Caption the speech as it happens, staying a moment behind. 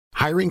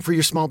Hiring for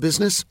your small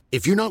business?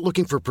 If you're not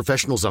looking for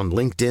professionals on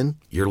LinkedIn,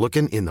 you're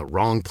looking in the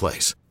wrong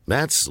place.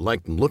 That's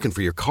like looking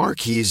for your car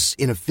keys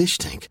in a fish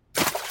tank.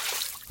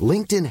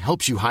 LinkedIn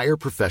helps you hire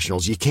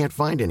professionals you can't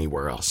find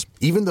anywhere else,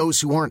 even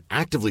those who aren't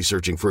actively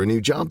searching for a new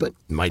job but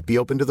might be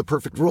open to the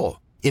perfect role.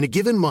 In a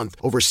given month,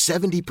 over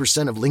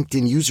 70% of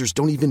LinkedIn users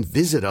don't even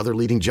visit other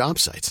leading job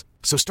sites.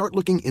 So start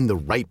looking in the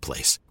right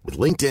place. With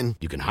LinkedIn,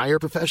 you can hire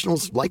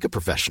professionals like a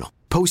professional.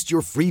 Post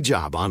your free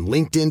job on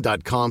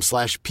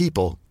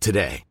linkedin.com/people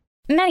today.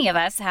 Many of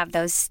us have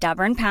those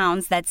stubborn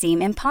pounds that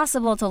seem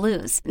impossible to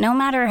lose, no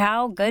matter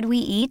how good we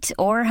eat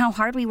or how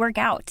hard we work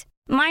out.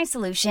 My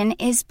solution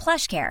is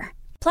PlushCare.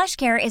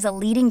 PlushCare is a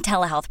leading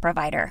telehealth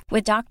provider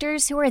with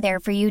doctors who are there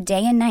for you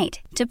day and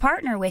night to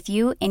partner with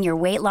you in your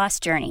weight loss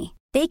journey.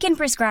 They can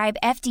prescribe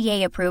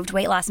FDA-approved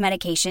weight loss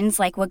medications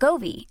like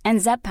Wegovy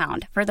and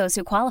Zepbound for those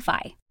who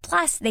qualify.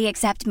 Plus, they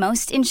accept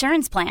most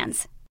insurance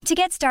plans. To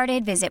get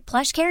started, visit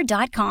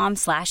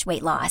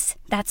plushcare.com/weightloss.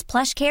 That's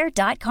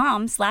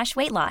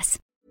plushcare.com/weightloss.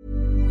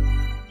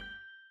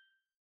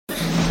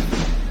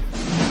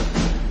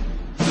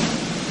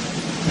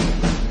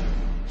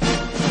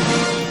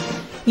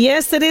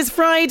 Yes, it is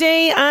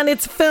Friday and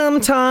it's film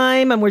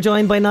time, and we're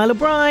joined by Niall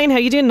O'Brien. How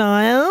you doing,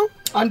 Niall?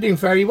 I'm doing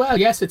very well.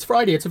 Yes, it's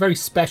Friday. It's a very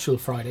special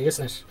Friday,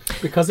 isn't it?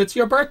 Because it's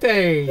your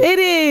birthday. It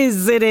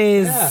is.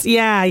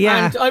 Yeah.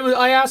 And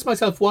I asked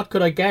myself, what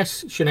could I get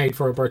Sinead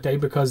for her birthday?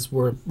 Because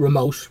we're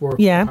remote, we're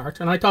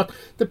apart. And I thought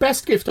the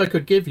best gift I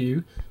could give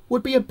you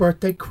would be a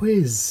birthday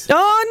quiz.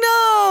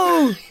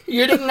 Oh, no!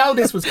 You didn't know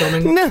this was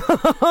coming. No!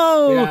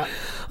 Yeah.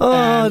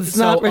 Oh, it's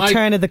not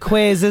Return of the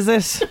Quiz, is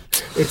it?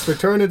 It's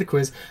Return of the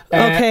Quiz.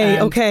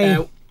 Okay.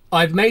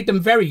 I've made them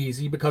very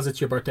easy because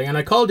it's your birthday, and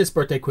I call this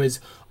birthday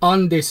quiz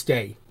On This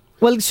Day.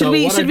 Well, should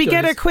we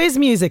get our quiz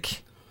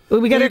music?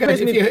 Will we get our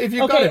quiz music? If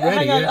you've got it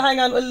ready.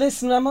 Hang on. Well,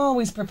 listen, I'm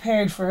always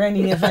prepared for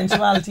any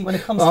eventuality when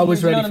it comes to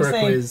always music, ready for a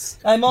quiz.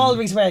 I'm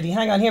always ready.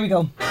 Hang on, here we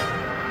go.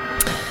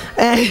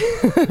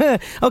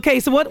 Okay,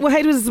 so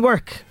how does this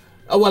work?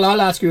 Oh, well, I'll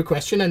ask you a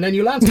question and then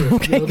you'll answer it.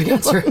 Okay, you know the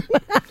answer.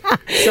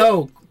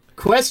 So,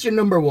 question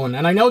number 1,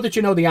 and I know that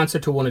you know the answer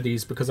to one of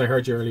these because I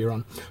heard you earlier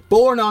on.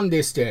 Born on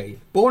this day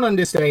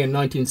in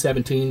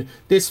 1917,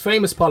 this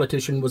famous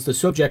politician was the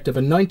subject of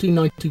a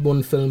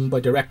 1991 film by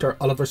director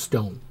Oliver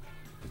Stone.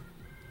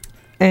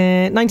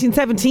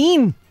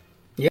 1917?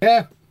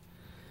 Yeah.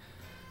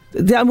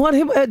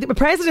 The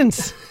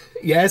president?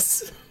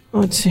 Yes.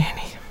 Oh,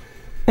 Jenny.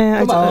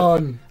 Come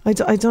on. I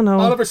don't know.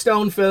 Oliver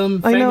Stone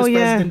film, famous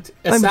president,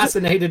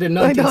 assassinated in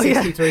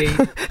 1963.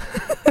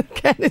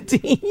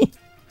 Kennedy.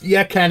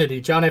 Yeah,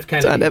 Kennedy. John F.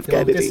 Kennedy. John F.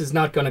 Kennedy. This is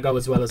not going to go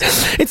as well as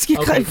that. Okay.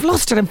 I'm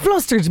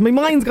flustered. My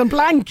mind's gone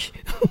blank.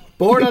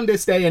 Born on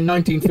this day in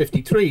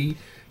 1953,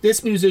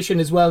 this musician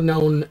is well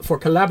known for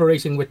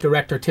collaborating with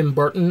director Tim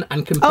Burton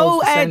and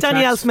composed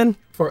Danny Elfman.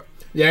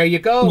 There you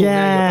go.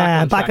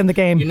 Yeah, back in the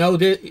game. You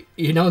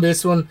know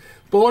this one.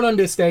 Born on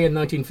this day in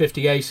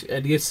 1958,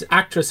 this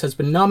actress has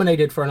been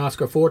nominated for an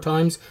Oscar 4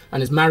 times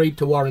and is married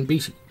to Warren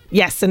Beatty.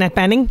 Yes, Annette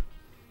Bening.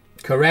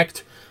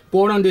 Correct.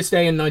 Born on this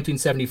day in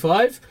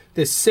 1975,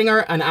 this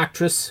singer and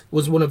actress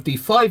was one of the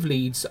 5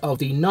 leads of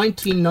the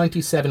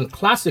 1997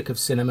 classic of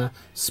cinema,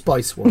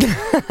 Spice World.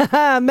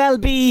 Mel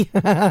B.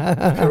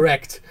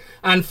 Correct.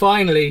 And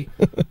finally,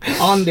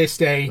 on this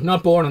day,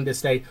 not born on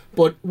this day,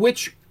 but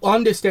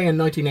on this day in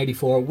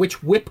 1984,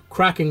 which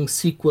whip-cracking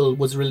sequel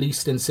was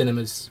released in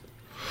cinemas?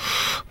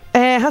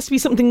 It has to be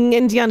something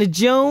Indiana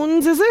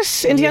Jones, is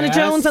it? Indiana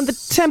Jones and the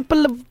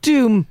Temple of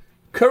Doom.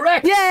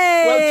 Correct.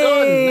 Yay! Well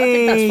done. I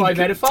think that's 5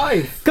 out of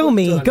 5. Go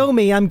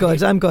me. I'm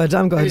good.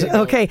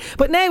 Okay.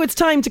 But now it's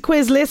time to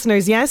quiz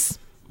listeners, yes?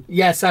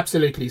 Yes,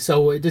 absolutely.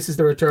 So this is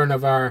the return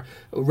of our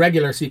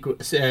regular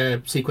sequence.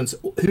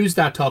 Who's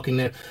that talking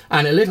now?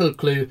 And a little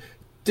clue.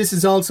 This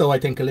is also, I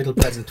think, a little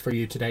present for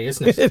you today,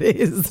 isn't it? It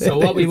is. So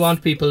what we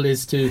want people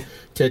is to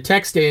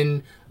text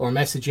in or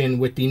message in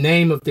with the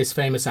name of this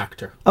famous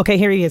actor. Okay,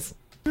 here he is.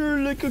 You're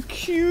like a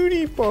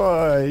cutie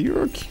pie.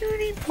 You're a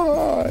cutie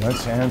pie.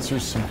 Let's answer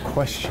some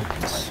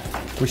questions.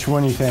 Which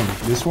one do you think?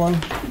 This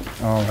one?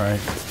 All right.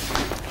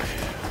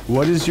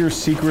 What is your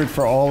secret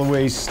for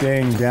always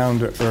staying down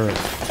to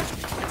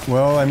earth?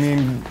 Well, I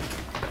mean,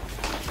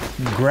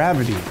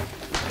 gravity.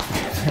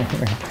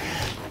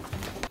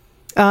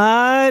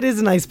 It is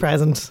a nice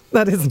present.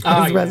 That is a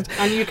nice present.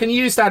 And you can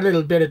use that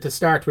little bit at the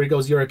start where he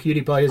goes, "You're a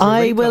cutie pie."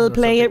 I will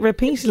play it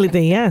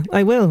repeatedly. Yeah,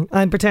 I will.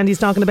 And pretend he's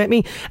talking about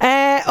me.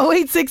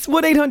 086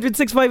 1800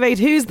 658.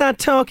 Who's that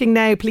talking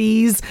now,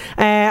 please?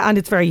 And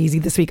it's very easy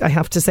this week, I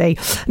have to say.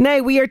 Now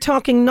we are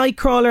talking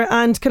Nightcrawler,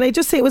 and can I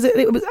just say it was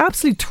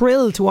absolute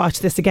thrill to watch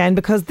this again,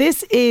 because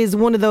this is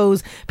one of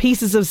those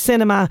pieces of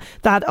cinema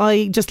that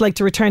I just like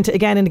to return to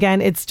again and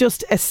again. It's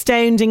just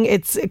astounding.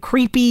 It's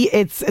creepy.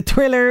 It's a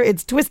thriller.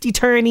 It's twisty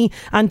turny,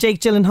 and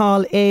Jake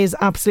Gyllenhaal is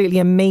absolutely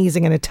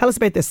amazing in it. Tell us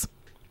about this.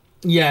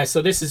 Yeah,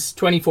 so this is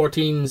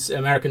 2014's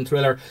American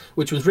thriller,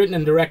 which was written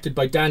and directed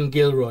by Dan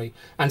Gilroy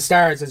and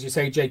stars, as you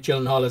say, Jake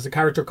Gyllenhaal as a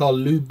character called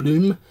Lou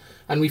Bloom.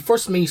 and we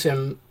first meet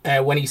him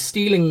when he's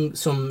stealing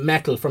some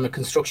metal from a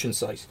construction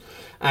site,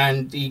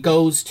 and he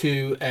goes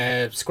to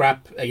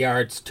scrap a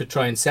yard to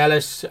try and sell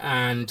it,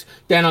 and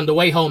then on the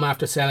way home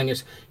after selling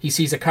it, he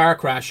sees a car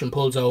crash and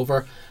pulls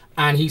over.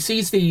 And he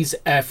sees these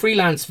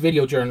freelance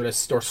video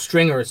journalists, or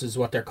stringers is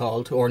what they're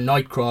called, or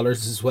night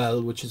crawlers as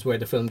well, which is where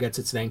the film gets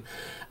its name.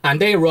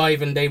 And they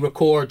arrive and they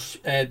record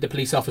the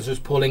police officers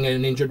pulling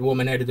an injured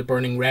woman out of the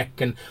burning wreck.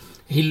 And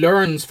he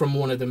learns from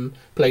one of them,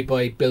 played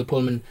by Bill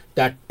Pullman,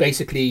 that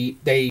basically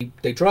they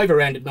drive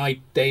around at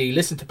night, they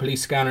listen to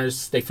police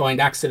scanners, they find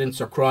accidents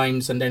or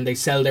crimes, and then they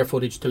sell their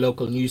footage to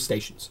local news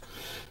stations.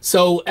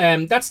 So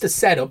that's the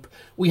setup.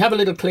 We have a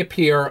little clip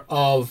here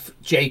of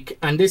Jake,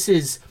 and this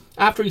is...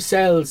 After he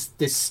sells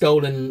this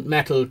stolen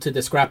metal to the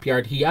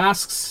scrapyard, he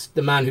asks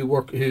the man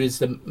who is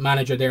the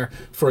manager there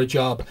for a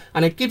job,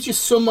 and it gives you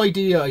some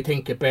idea, I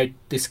think, about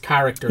this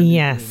character.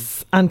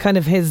 Yes, and kind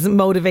of his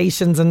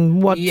motivations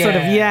and what sort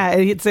of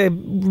it's a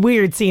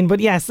weird scene,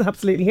 but yes,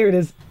 absolutely. Here it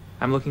is.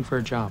 I'm looking for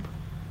a job.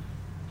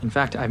 In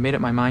fact, I've made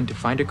up my mind to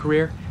find a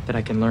career that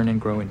I can learn and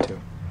grow into.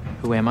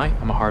 Who am I?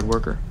 I'm a hard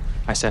worker.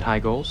 I set high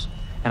goals,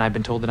 and I've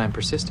been told that I'm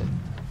persistent.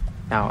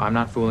 Now, I'm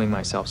not fooling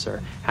myself,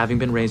 sir. Having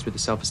been raised with the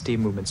self-esteem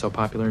movement so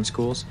popular in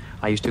schools,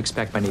 I used to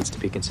expect my needs to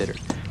be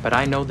considered. But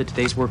I know that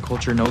today's work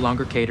culture no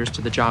longer caters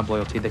to the job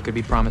loyalty that could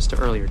be promised to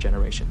earlier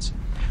generations.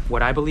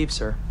 What I believe,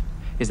 sir,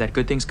 is that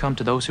good things come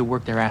to those who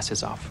work their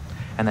asses off,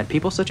 and that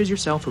people such as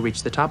yourself who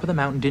reached the top of the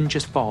mountain didn't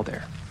just fall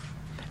there.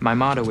 My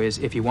motto is,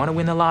 if you want to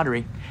win the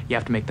lottery, you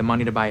have to make the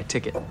money to buy a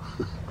ticket.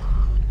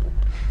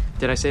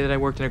 Did I say that I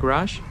worked in a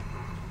garage?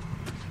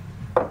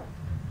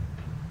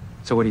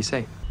 So what do you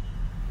say?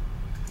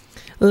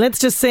 Let's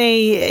just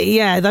say,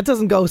 that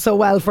doesn't go so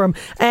well for him.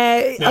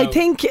 No. I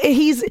think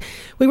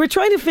we were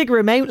trying to figure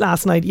him out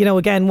last night,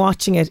 again,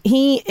 watching it.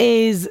 He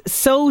is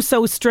so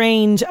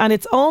strange, and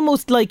it's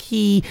almost like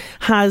he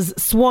has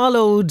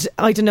swallowed,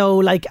 I don't know,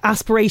 like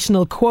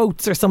aspirational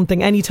quotes or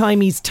something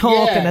anytime he's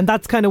talking, and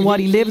that's kind of what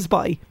he lives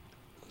by.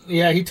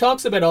 Yeah, he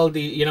talks about all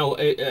the,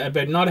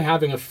 about not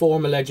having a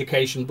formal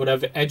education, but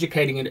of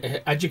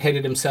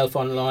educated himself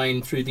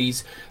online through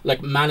these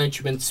like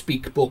management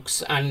speak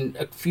books, and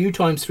a few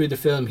times through the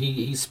film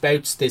he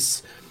spouts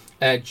this.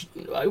 I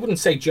wouldn't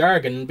say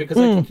jargon, because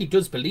I think he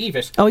does believe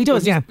it. Oh, he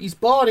does, yeah. He's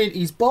bought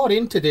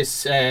into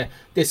this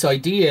this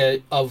idea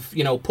of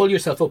pull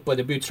yourself up by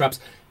the bootstraps,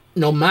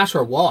 no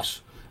matter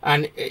what,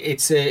 and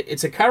it's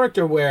a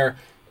character where.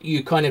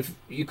 You kind of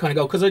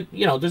go, because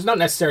there's not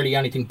necessarily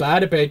anything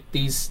bad about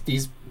these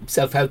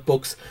self-help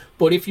books,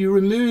 but if you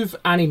remove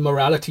any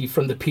morality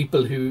from the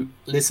people who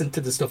listen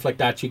to the stuff like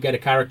that, you get a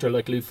character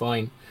like Lou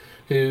Fine,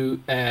 who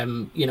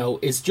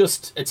is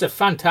just, it's a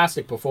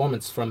fantastic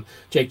performance from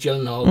Jake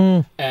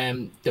Gyllenhaal.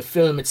 The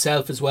film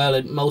itself as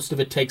well, most of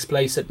it takes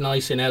place at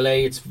night in LA.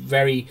 It's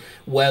very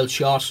well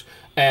shot.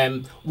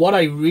 What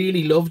I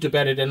really loved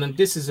about it, and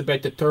this is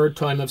about the third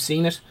time I've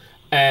seen it,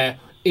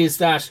 is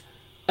that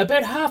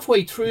about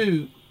halfway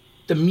through,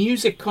 the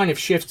music kind of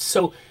shifts,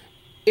 so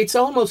it's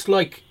almost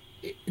like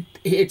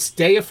it's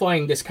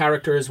deifying this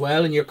character as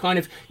well, and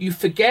you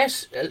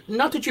forget,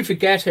 not that you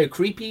forget how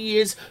creepy he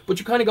is, but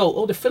you kind of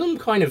go, the film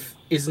kind of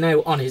is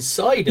now on his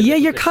side. Yeah,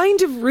 you're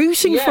kind of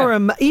rooting for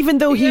him, even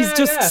though he's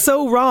just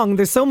so wrong.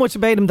 There's so much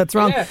about him that's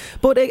wrong. Yeah.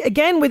 But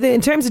again,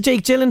 in terms of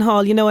Jake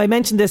Gyllenhaal, I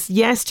mentioned this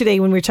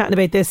yesterday when we were chatting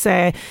about this.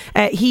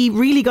 He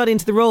really got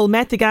into the role,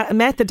 method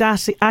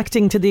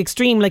acting to the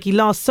extreme. Like, he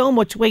lost so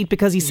much weight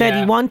because he said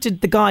he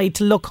wanted the guy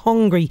to look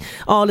hungry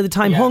all of the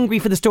time, hungry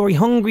for the story,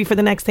 hungry for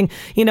the next thing.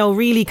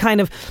 Really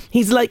kind of,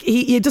 he's like,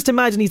 you just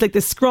imagine he's like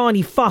this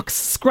scrawny fox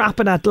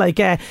scrapping at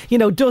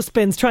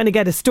dustbins, trying to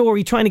get a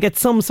story, trying to get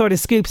some sort of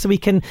scoop so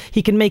he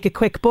can make a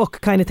quick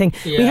buck kind of thing.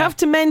 We have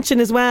to mention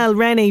as well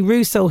Rene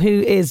Russo, who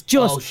is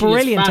just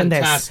brilliant in this.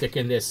 Fantastic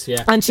in this,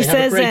 and she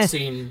says,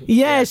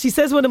 she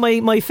says one of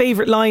my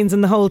favourite lines in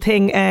the whole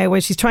thing,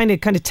 where she's trying to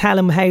kind of tell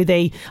him how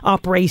they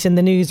operate in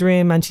the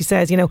newsroom, and she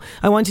says,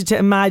 I want you to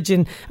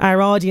imagine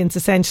our audience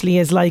essentially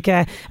is like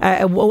a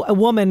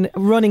woman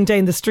running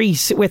down the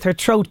street with her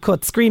throat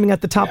cut, screaming at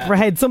the top of her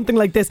head, something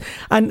like this,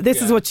 and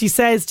this is what she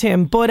says to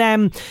him. But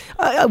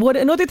what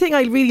another thing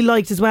I really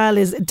liked as well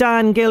is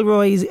Dan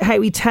Gilroy's, how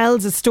he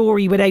tells a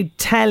story without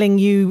telling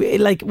you,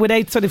 like,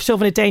 without sort of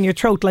shoving it down your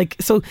throat. Like,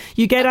 so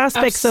you get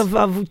aspects of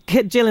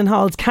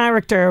Gyllenhaal's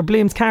character, or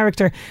Bloom's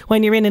character,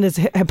 when you're in his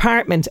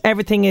apartment.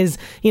 Everything is,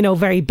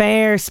 very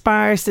bare,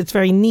 sparse, it's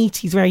very neat,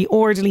 he's very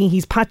orderly,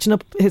 he's patching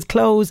up his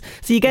clothes,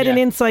 so you get an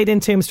insight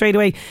into him straight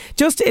away.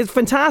 Just a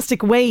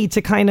fantastic way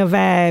to kind of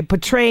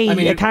portray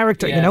a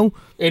character,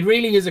 It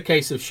really is a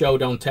case of show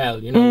don't tell,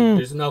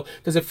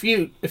 there's a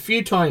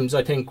few times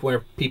I think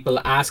where people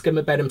ask him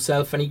about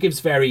himself and he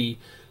gives very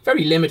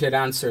very limited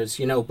answers,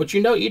 but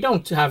you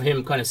don't have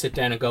him kind of sit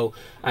down and go,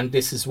 and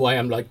this is why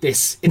I'm like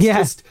this. It's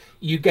just,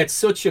 you get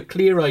such a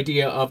clear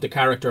idea of the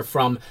character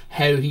from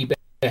how he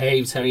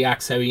behaves, how he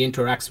acts, how he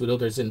interacts with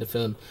others in the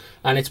film,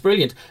 and it's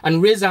brilliant.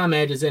 And Riz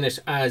Ahmed is in it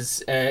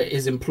as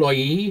his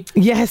employee,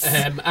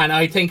 and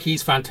I think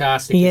he's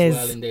fantastic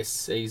well in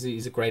this.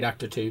 He's a great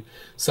actor too.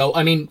 So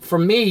I mean, for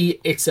me,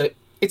 it's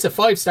It's a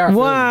 5-star film.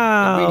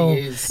 Wow. It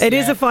really is. It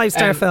is a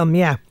 5-star film,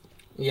 yeah.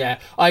 Yeah.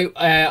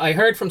 I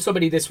heard from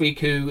somebody this week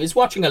who is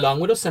watching along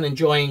with us and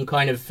enjoying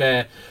kind of,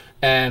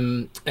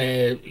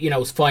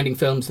 finding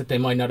films that they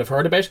might not have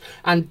heard about.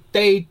 And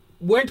they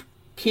weren't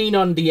keen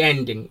on the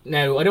ending.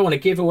 Now, I don't want to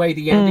give away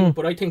the ending,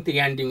 but I think the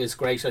ending is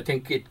great. I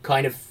think it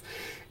kind of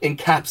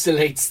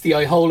encapsulates the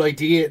whole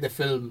idea of the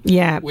film.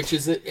 Yeah. Which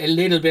is a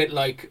little bit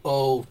like,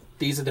 oh,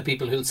 these are the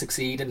people who'll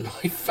succeed in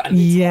life. And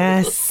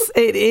yes,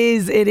 it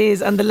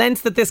is. And the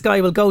lengths that this guy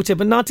will go to,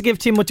 but not to give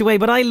too much away,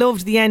 but I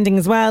loved the ending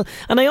as well.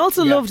 And I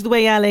also loved the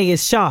way LA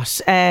is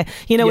shot.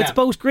 It's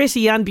both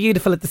gritty and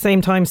beautiful at the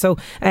same time. So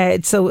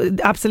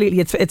absolutely,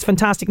 it's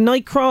fantastic.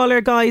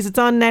 Nightcrawler, guys, it's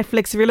on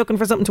Netflix. If you're looking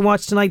for something to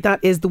watch tonight, that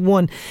is the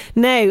one.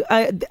 Now,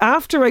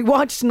 after I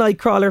watched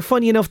Nightcrawler,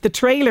 funny enough, the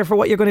trailer for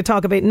what you're going to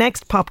talk about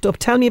next popped up.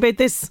 Tell me about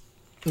this.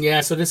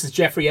 Yeah, so this is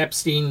Jeffrey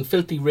Epstein,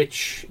 Filthy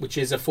Rich, which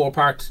is a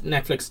 4-part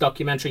Netflix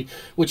documentary,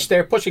 which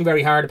they're pushing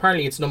very hard.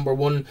 Apparently it's number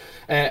 1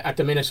 at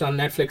the minute on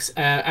Netflix.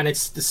 And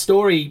it's the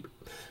story...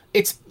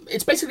 It's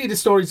basically the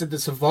stories of the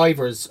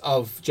survivors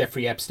of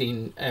Jeffrey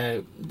Epstein.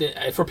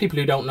 For people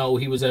who don't know,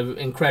 he was an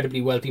incredibly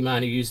wealthy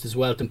man who used his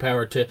wealth and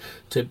power to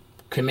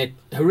commit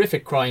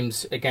horrific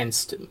crimes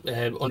against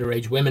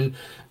underage women.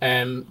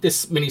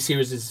 This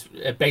miniseries is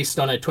based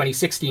on a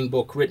 2016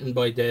 book written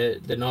by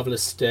the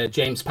novelist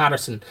James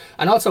Patterson,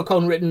 and also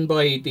co-written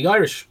by the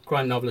Irish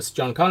crime novelist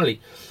John Connolly.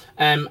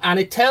 And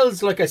it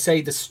tells, like I say,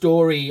 the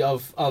story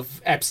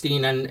of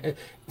Epstein, and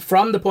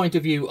from the point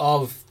of view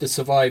of the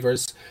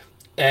survivors.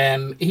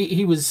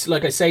 He was,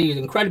 like I say, an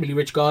incredibly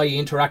rich guy.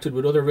 He interacted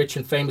with other rich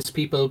and famous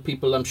people.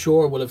 People I'm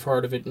sure will have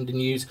heard of it in the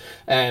news.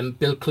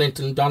 Bill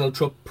Clinton, Donald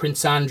Trump,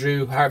 Prince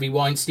Andrew, Harvey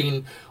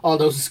Weinstein, all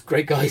those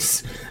great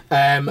guys.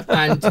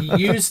 And he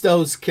used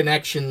those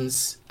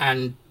connections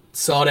and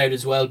sought out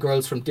as well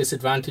girls from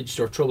disadvantaged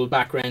or troubled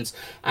backgrounds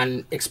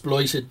and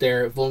exploited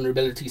their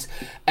vulnerabilities.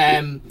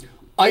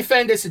 I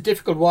found this a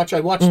difficult watch.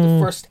 I watched the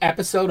first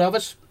episode of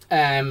it.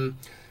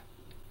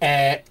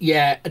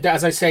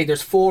 As I say,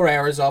 there's 4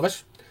 hours of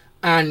it,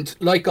 and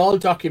like all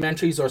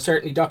documentaries, or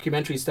certainly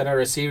documentaries that are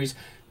a series,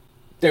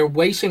 they're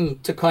waiting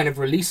to kind of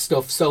release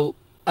stuff. So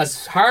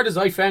as hard as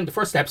I found the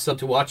first episode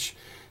to watch,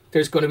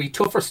 there's going to be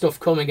tougher stuff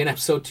coming in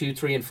episode 2,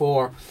 3 and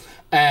 4.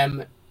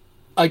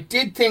 I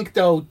did think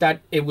though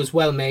that it was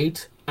well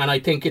made, and I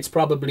think it's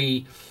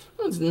probably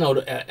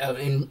not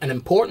an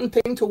important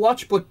thing to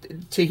watch,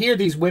 but to hear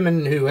these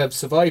women who have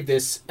survived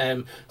this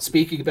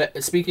speaking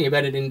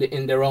about it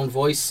in their own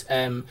voice,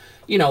 that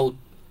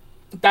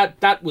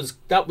was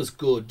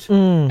good.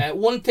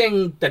 One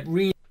thing that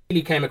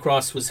really came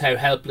across was how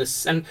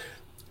helpless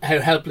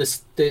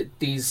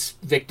these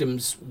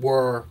victims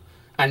were,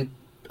 and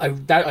I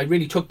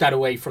really took that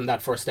away from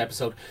that first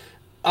episode.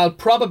 I'll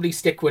probably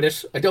stick with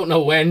it. I don't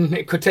know when.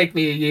 It could take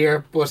me a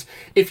year, but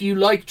if you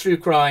like true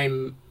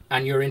crime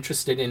and you're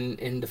interested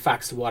in the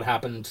facts of what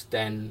happened,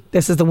 then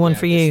this is the one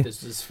for you.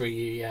 This is for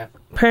you, yeah.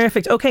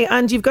 Perfect. Okay,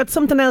 and you've got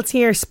something else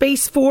here,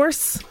 Space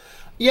Force.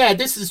 Yeah,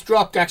 this is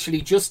dropped actually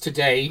just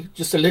today.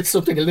 Just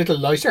something a little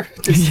lighter.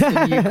 This is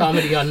a new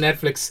comedy on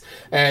Netflix,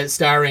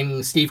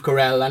 starring Steve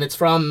Carell, and it's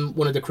from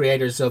one of the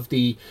creators of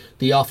The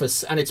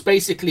Office, and it's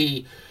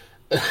basically.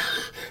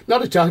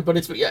 Not a joke,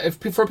 but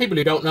for people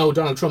who don't know,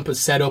 Donald Trump has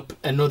set up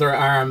another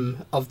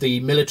arm of the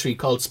military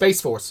called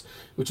Space Force,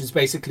 which is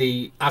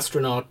basically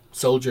astronaut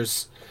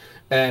soldiers,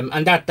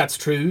 and that's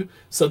true.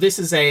 So this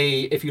is a,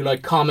 if you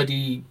like,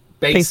 comedy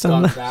based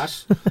on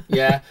that.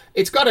 Yeah,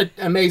 it's got an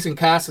amazing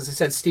cast, as I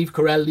said. Steve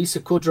Carell, Lisa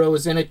Kudrow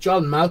is in it,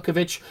 John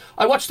Malkovich.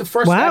 I watched the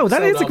first. Wow,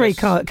 that is a great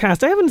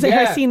cast. I haven't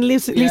seen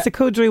Lisa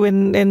Kudrow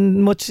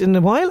in much in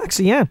a while,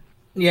 actually. Yeah.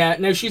 Yeah.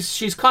 Now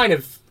she's kind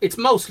of. It's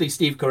mostly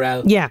Steve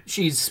Carell. Yeah,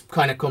 she's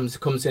kind of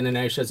comes in and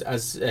out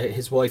as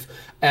his wife.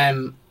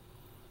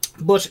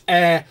 But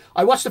I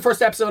watched the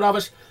first episode of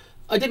it.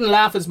 I didn't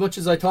laugh as much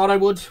as I thought I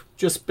would,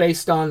 just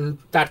based on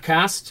that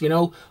cast.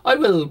 I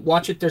will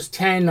watch it. There's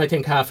 10, I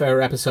think,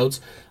 half-hour episodes.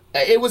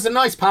 It was a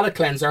nice palate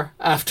cleanser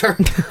after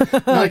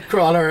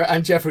Nightcrawler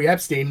and Jeffrey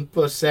Epstein.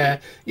 But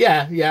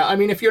yeah. I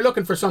mean, if you're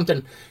looking for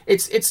something,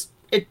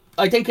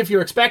 I think if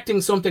you're expecting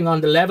something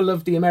on the level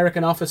of The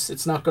American Office,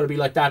 it's not going to be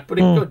like that. But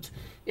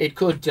it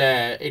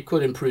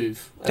could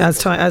improve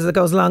as it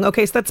goes along.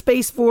 Okay, so that's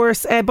Space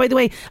Force. By the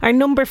way, our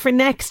number for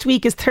next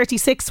week is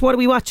 36. What are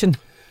we watching?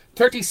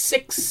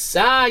 36.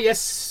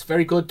 Yes,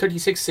 very good.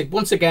 36.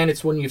 Once again,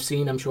 it's one you've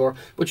seen, I'm sure,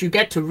 but you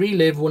get to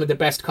relive one of the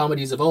best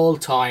comedies of all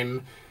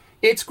time.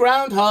 It's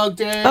Groundhog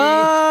Day.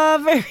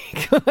 Oh,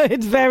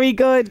 very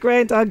good.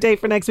 Groundhog Day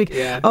for next week.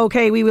 Yeah.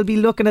 Okay, we will be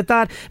looking at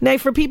that. Now,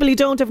 for people who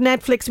don't have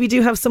Netflix, we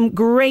do have some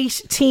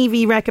great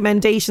TV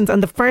recommendations,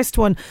 and the first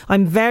one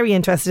I'm very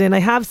interested in. I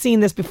have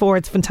seen this before.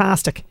 It's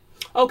fantastic.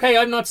 Okay,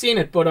 I've not seen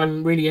it, but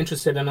I'm really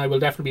interested and I will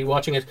definitely be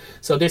watching it.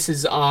 So this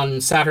is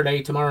on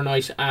Saturday, tomorrow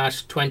night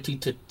at 20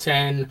 to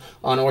 10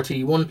 on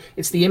RTE1.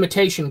 It's The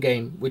Imitation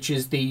Game, which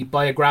is the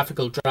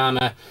biographical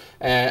drama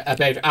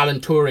about Alan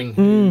Turing,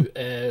 who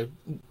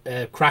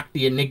cracked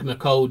the Enigma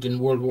code in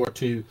World War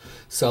II.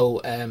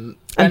 So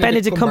And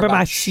Benedict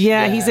Cumberbatch.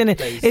 Yeah, he's in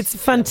it. It's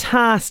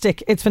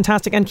fantastic. It's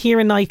fantastic. And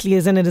Keira Knightley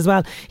is in it as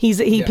well.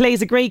 He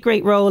plays a great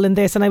role in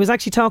this. And I was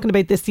actually talking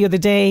about this the other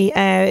day.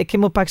 It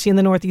came up actually in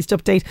the Northeast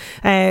Update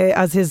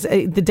as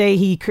the day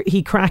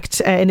he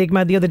cracked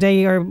Enigma the other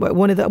day, or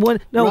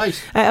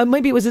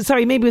maybe it was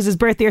his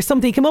birthday or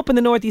something. He came up in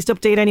the Northeast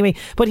Update anyway.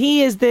 But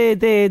he is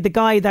the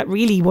guy that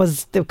really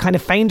was the kind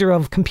of founder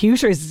of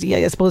computers,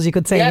 I suppose you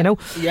could say.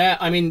 Yeah,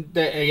 I mean,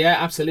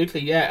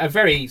 absolutely. Yeah, a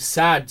very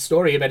sad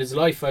story about his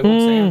life. I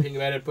won't say anything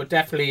about it, but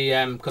definitely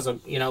because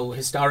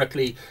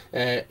historically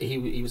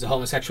he was a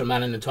homosexual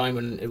man in a time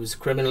when it was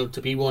criminal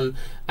to be one,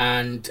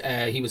 and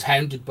he was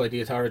hounded by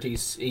the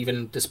authorities,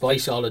 even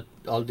despite all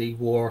the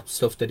war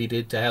stuff that he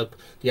did to help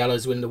the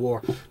Allies win the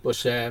war.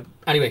 But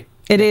anyway.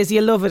 It is,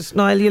 you'll love it,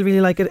 Niall, you'll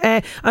really like it.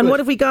 And what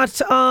have we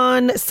got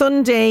on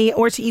Sunday,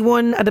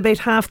 RTE1 at about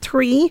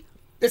 3:30?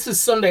 This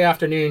is Sunday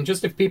afternoon,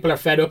 just if people are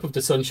fed up of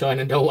the sunshine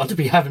and don't want to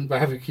be having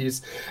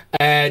barbecues.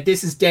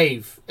 This is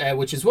Dave,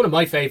 which is one of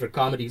my favourite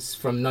comedies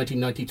from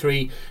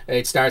 1993.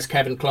 It stars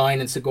Kevin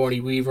Kline and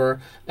Sigourney Weaver.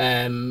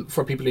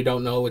 For people who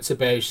don't know, it's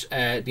about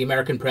the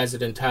American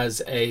president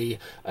has a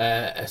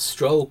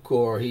stroke,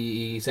 or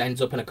he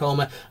ends up in a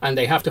coma, and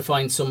they have to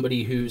find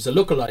somebody who's a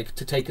lookalike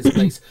to take his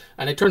place.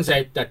 And it turns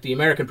out that the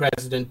American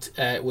president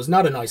was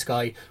not a nice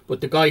guy, but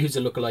the guy who's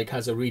a lookalike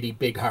has a really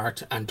big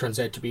heart and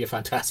turns out to be a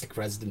fantastic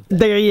president.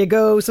 There you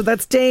go. So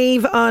that's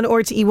Dave on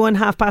RTE1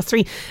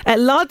 3:30.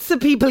 Lots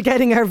of people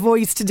getting our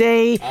voice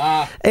today.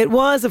 It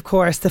was, of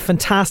course, the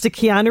fantastic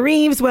Keanu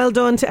Reeves. Well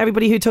done to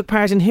everybody who took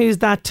part in Who's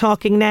That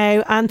Talking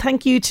Now. And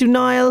thank you to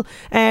Niall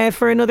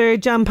for another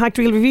jam-packed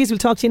Real Reviews. We'll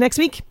talk to you next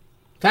week.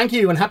 Thank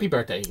you and happy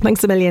birthday.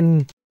 Thanks a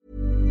million.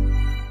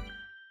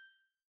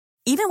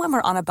 Even when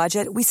we're on a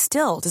budget, we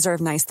still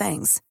deserve nice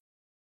things.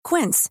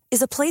 Quince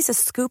is a place to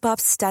scoop up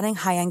stunning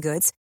high-end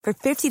goods for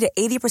 50 to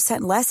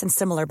 80% less than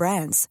similar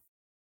brands.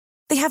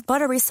 They have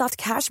buttery soft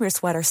cashmere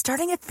sweaters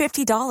starting at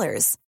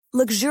 $50,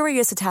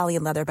 luxurious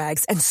Italian leather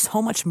bags, and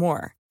so much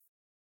more.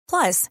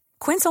 Plus,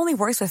 Quince only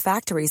works with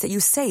factories that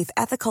use safe,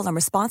 ethical, and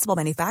responsible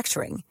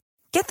manufacturing.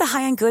 Get the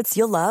high-end goods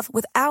you'll love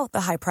without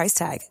the high price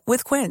tag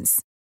with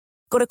Quince.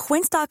 Go to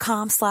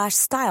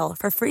quince.com/style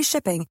for free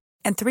shipping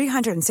and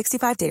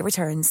 365-day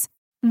returns.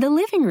 The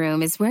living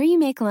room is where you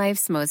make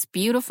life's most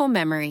beautiful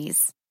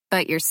memories.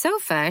 But your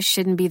sofa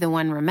shouldn't be the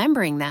one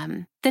remembering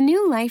them. The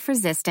new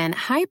life-resistant,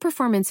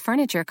 high-performance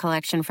furniture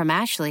collection from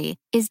Ashley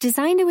is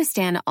designed to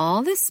withstand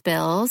all the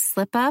spills,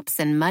 slip-ups,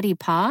 and muddy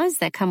paws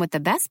that come with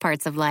the best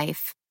parts of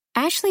life.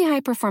 Ashley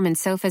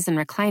high-performance sofas and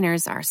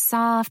recliners are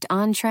soft,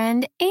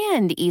 on-trend,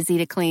 and easy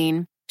to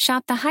clean.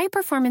 Shop the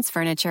high-performance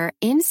furniture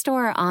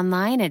in-store or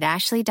online at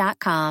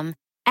ashley.com.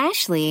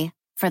 Ashley,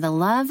 for the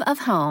love of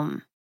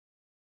home.